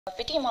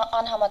Պիտի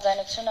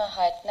անհամաձայնությունը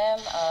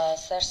հայտնեմ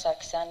Սերժ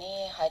Սարգսյանի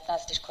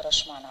հայտնած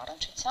դիրքորոշման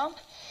առնչությամբ,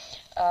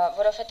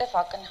 որովհետև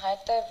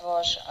ակնհայտ է,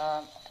 որ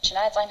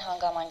չնայած այն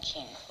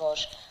հանգամանքին,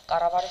 որ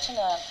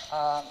կառավարությունը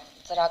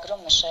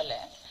ծրագրում նշել է,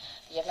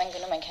 եւ մենք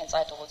գնում ենք հենց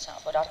այդ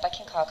ուղղությամբ, որ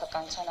արտաքին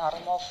քաղաքականության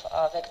առումով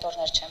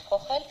վեկտորներ չեն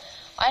փոխել,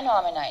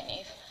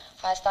 այնուամենայնիվ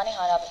Հայաստանի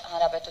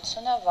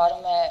Հանրապետությունը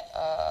վարում է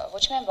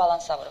ոչ միայն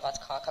բալանսավորված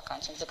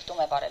քաղաքականություն,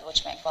 ձգտում է վարել ոչ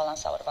միայն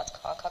բալանսավորված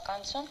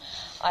քաղաքականություն,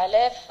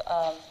 այլև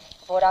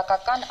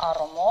որակական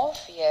առումով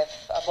եւ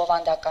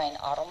բովանդակային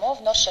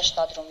առումով նոր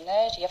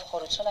շեշտադրումներ եւ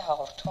խորություն է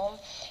հաղորդում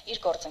իր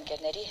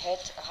գործընկերների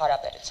հետ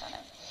հարաբերությանը։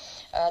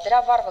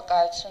 Դրա վառ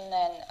վկայությունն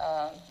են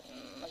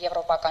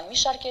եվրոպական մի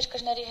շարք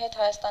երկրների հետ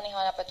Հայաստանի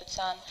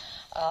Հանրապետության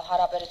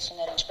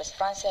հարաբերությունները, ինչպես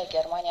Ֆրանսիայի,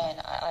 Գերմանիայի,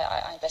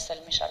 այնպես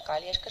էլ մի շարք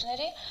այլ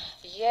երկրների,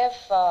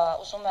 եւ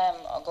ուզում եմ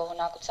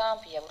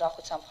գոհունակությամբ եւ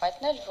ուրախությամբ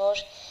հայտնել,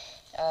 որ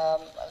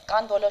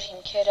կան բոլոր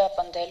հիմքերը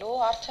պնդելու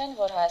արդեն,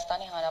 որ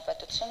Հայաստանի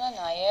Հանրապետությունը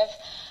նաեւ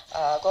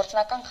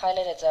գործնական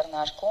քայլեր է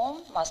ձեռնարկում,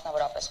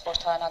 մասնավորապես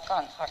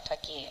խորհրդարանական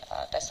հարթակի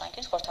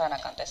տեսանկյունից,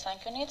 խորհրդարանական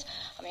տեսանկյունից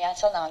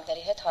Միացյալ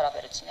Նահանգների հետ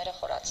հարաբերությունները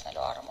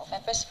խորացնելու առումով,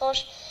 այնպես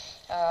որ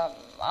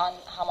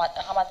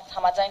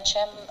համաձայն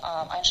չեմ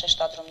այն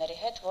շեշտադրումների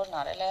հետ, որն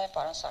արել է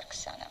պարոն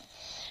Սարգսյանը։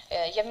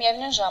 Եվ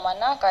միևնույն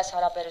ժամանակ այս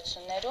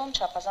հարաբերություններում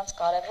չափազանց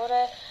կարևոր է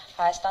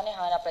Հայաստանի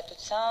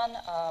Հանրապետության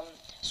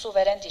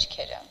սուվերեն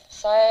դիրքերը։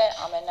 Սա է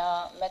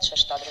ամենամեծ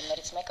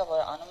շեշտադրումներից մեկը,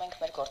 որը անում ենք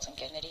մեր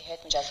գործընկերների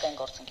հետ, միջազգային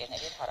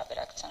գործընկերների հետ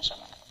հարաբերակցության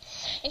ժամանակ։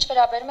 Ինչ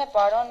վերաբերում է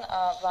պարոն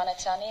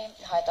Վանեցյանի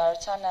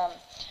հայտարարությանը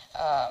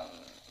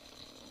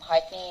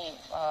հայտնի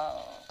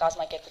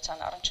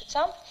կազմակերպության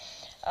առնչությամբ,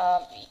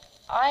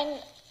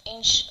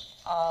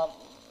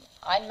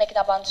 այն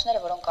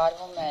մեկնաբանությունները, որոնք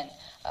արվում են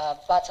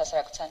բաց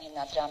հասարակության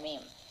հիմնադրամի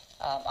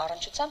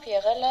առնչությամբ,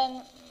 եղել են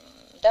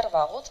դեռ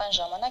վաղուց այն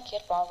ժամանակ,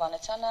 երբ պարոն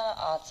Վանեցյանը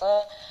ԱԱԾ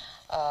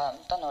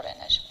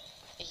տնօրեն էր։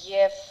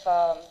 Եվ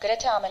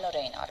գրեթե ամեն օր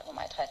էին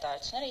արվում այդ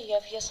հայտարարությունները,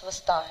 եւ ես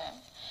վստահ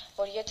եմ,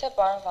 որ եթե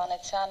պարոն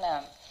Վանեցյանը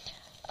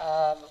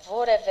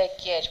որևէ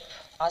կերպ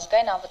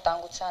ազգային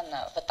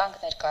անվտանգությանը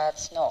վտանգ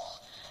ներկայացնող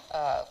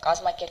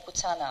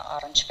կազմակերպությանը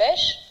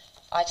առնչվեր,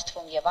 այդ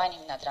թվում եւ այն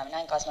հիմնադրամին,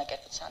 այն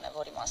կազմակերպությանը,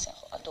 որի մասին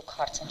դուք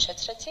հարց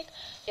հնչեցրեցիք,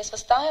 ես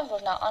վստահ եմ,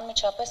 որ նա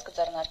անմիջապես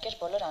կձեռնարկեր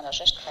բոլոր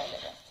անհրաժեշտ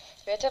քայլերը։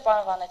 Եթե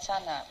պարոն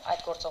Վանեցյանը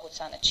այդ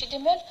գործողությանը չի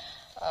դիմել,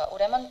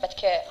 ուրեմն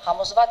պետք է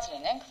համոզված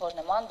լինենք, որ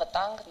նման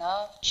վտանգ նա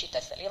չի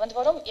տեսել։ Եվ ընդ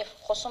որում, եւ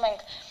խոսում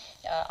ենք,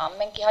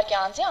 մենք իհարկե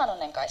անձի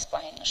անուն ենք այս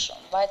պահին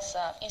նշում, բայց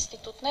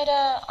ինստիտուտները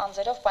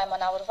անձերով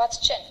պայմանավորված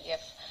չեն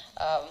եւ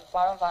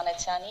պարոն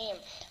Վանեցյանի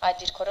այդ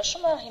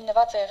դիրքորոշումը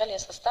հիմնված է եղել,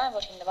 ես վստահ եմ,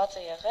 որ հիմնված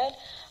է եղել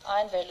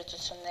այն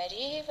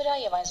վերլուծությունների վրա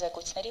եւ այն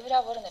զեկույցների վրա,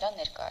 որը նրան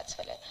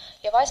ներկայացվել է։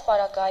 Եվ այս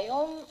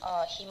պարագայում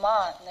հիմա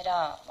նրա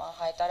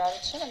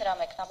հայտարարությունը, նրա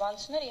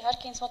մեկնաբանությունները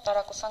իհարկե ինձ մոտ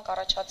տարակուսանք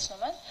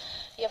առաջացնում են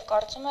եւ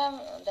կարծում եմ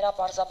դրա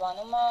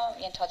բարձաբանումը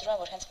ենթադրում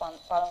եմ, որ հենց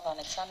պարոն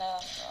Վանեցյանը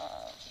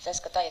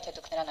ձեզ կտա, եթե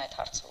դուք նրան այդ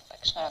հարցը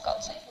ուղղեք։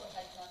 Շնորհակալություն։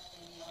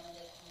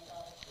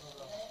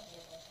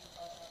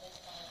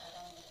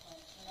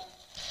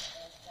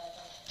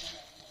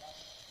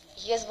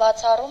 Ես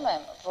բացառում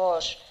եմ,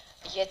 որ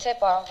եթե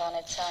պարոն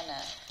Վանեցյանը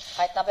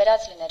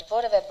հայտնաբերած լիներ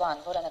որևէ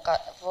բան,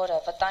 որը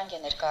վտանգ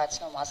է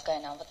ներկայացնում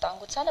ազգային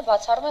անվտանգությանը,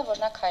 բացառում եմ,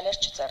 որ նա քայլեր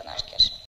չձեռնարկեր։